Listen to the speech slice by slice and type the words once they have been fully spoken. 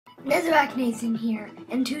TheNetherrackNathan here,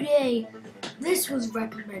 and today this was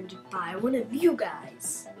recommended by one of you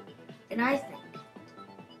guys, and I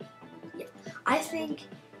think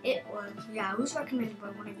it was recommended by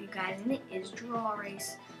one of you guys, and it is Draw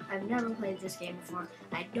Race. I've never played this game before.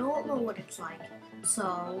 I don't know what it's like,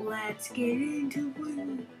 so let's get into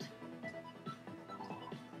it.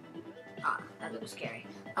 That looks scary.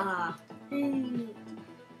 I don't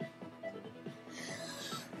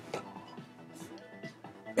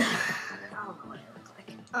know what it looks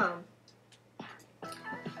like.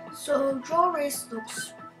 So Draw Race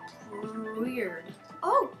looks weird.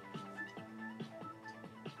 Oh!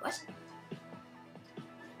 What?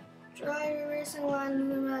 Try racing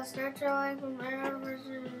line, start drawing from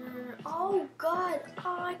there. Oh god!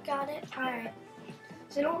 Oh, I got it. Alright.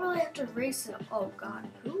 So you don't really have to race it. Oh god,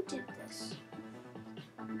 who did this?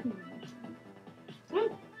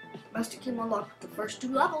 Must have came unlocked with the first 2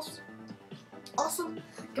 levels. Awesome.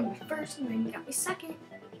 Got me first and then got me second.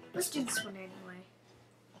 Let's do this one anyway.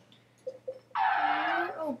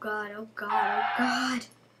 Oh god, oh god, oh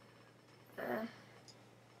god.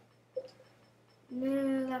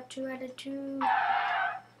 No, lap 2 out of 2.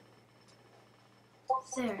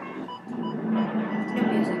 There. No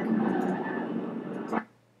music.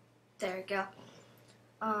 There we go.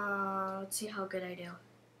 Let's see how good I do.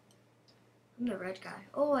 I'm the red guy.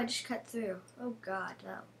 Oh, I just cut through. Oh god,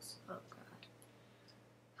 that was. Oh god.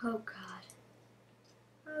 Oh god.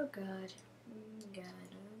 Oh god. Oh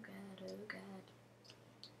god. Oh god. Oh god.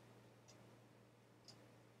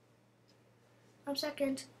 I'm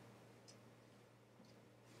second.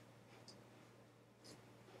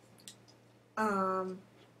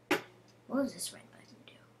 What does this red button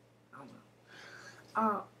do? I don't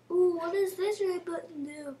know. Ooh, what does this red button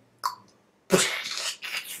do?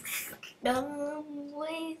 Don't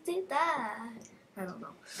waste that. I don't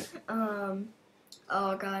know.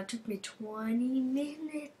 Oh god, it took me 20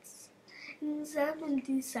 minutes and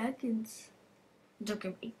 70 seconds. It took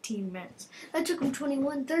him 18 minutes. That took him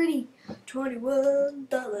 $21.30.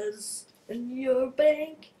 $21 in your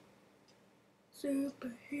bank.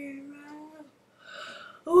 Superhero.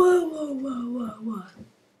 Whoa, whoa, whoa, whoa, whoa.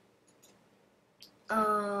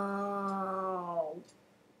 Oh,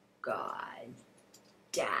 God.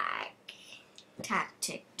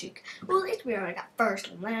 Tactic. Well, at least we already got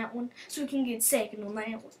first on that one, so we can get second on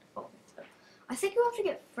that one. Oh, I think you have to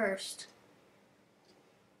get first.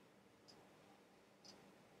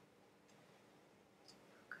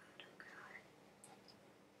 Oh, God.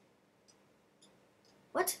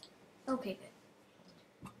 What? Okay, good.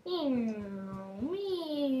 Meow,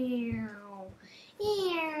 meow,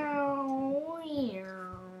 meow,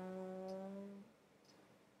 meow,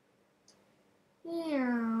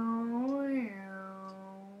 meow, meow.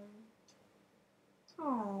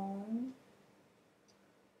 Oh.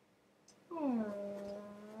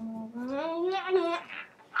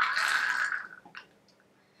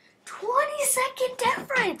 20-second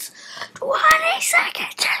difference.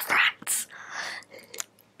 20-second difference.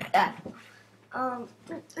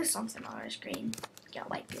 There's something on our screen. Gotta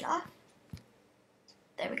wipe it off.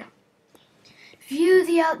 There we go. View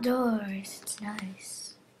the outdoors. It's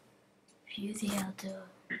nice. View the outdoors.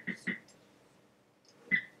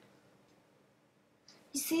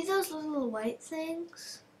 You see those little white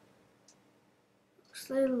things? Those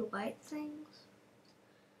little white things?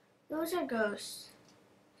 Those are ghosts.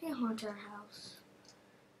 They haunt our house.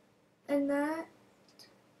 And that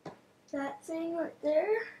thing right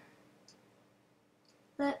there,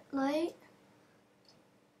 that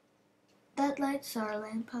light's our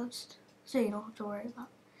lamppost, so you don't have to worry about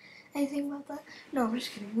anything about that. No, I'm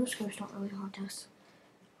just kidding. Those ghosts don't really haunt us.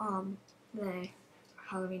 They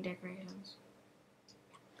Halloween decorations.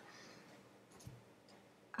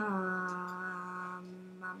 I'm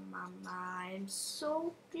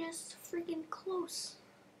so just freaking close.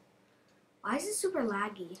 Why is it super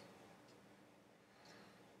laggy?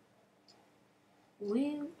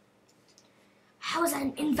 How is that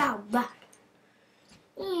an invalid lag?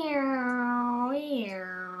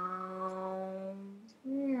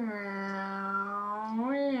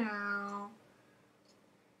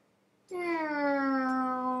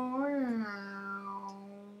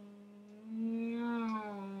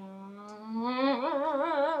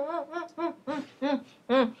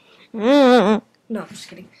 No, I'm just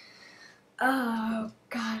kidding. Oh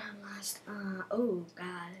god, I'm lost. Oh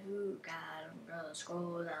god, I'm gonna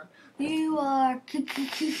scroll down. You are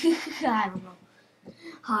I don't know.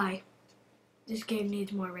 Hi. This game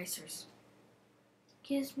needs more racers.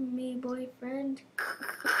 Kiss me, boyfriend.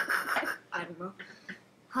 I don't know.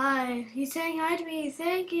 Hi. He's saying hi to me.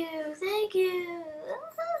 Thank you.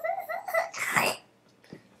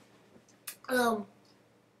 What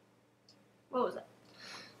was that?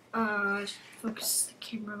 Just focus the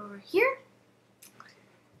camera over here.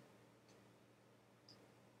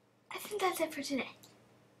 I think that's it for today.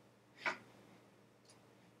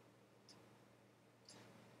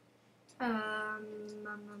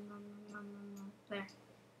 There.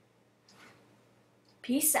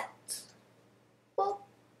 Peace out.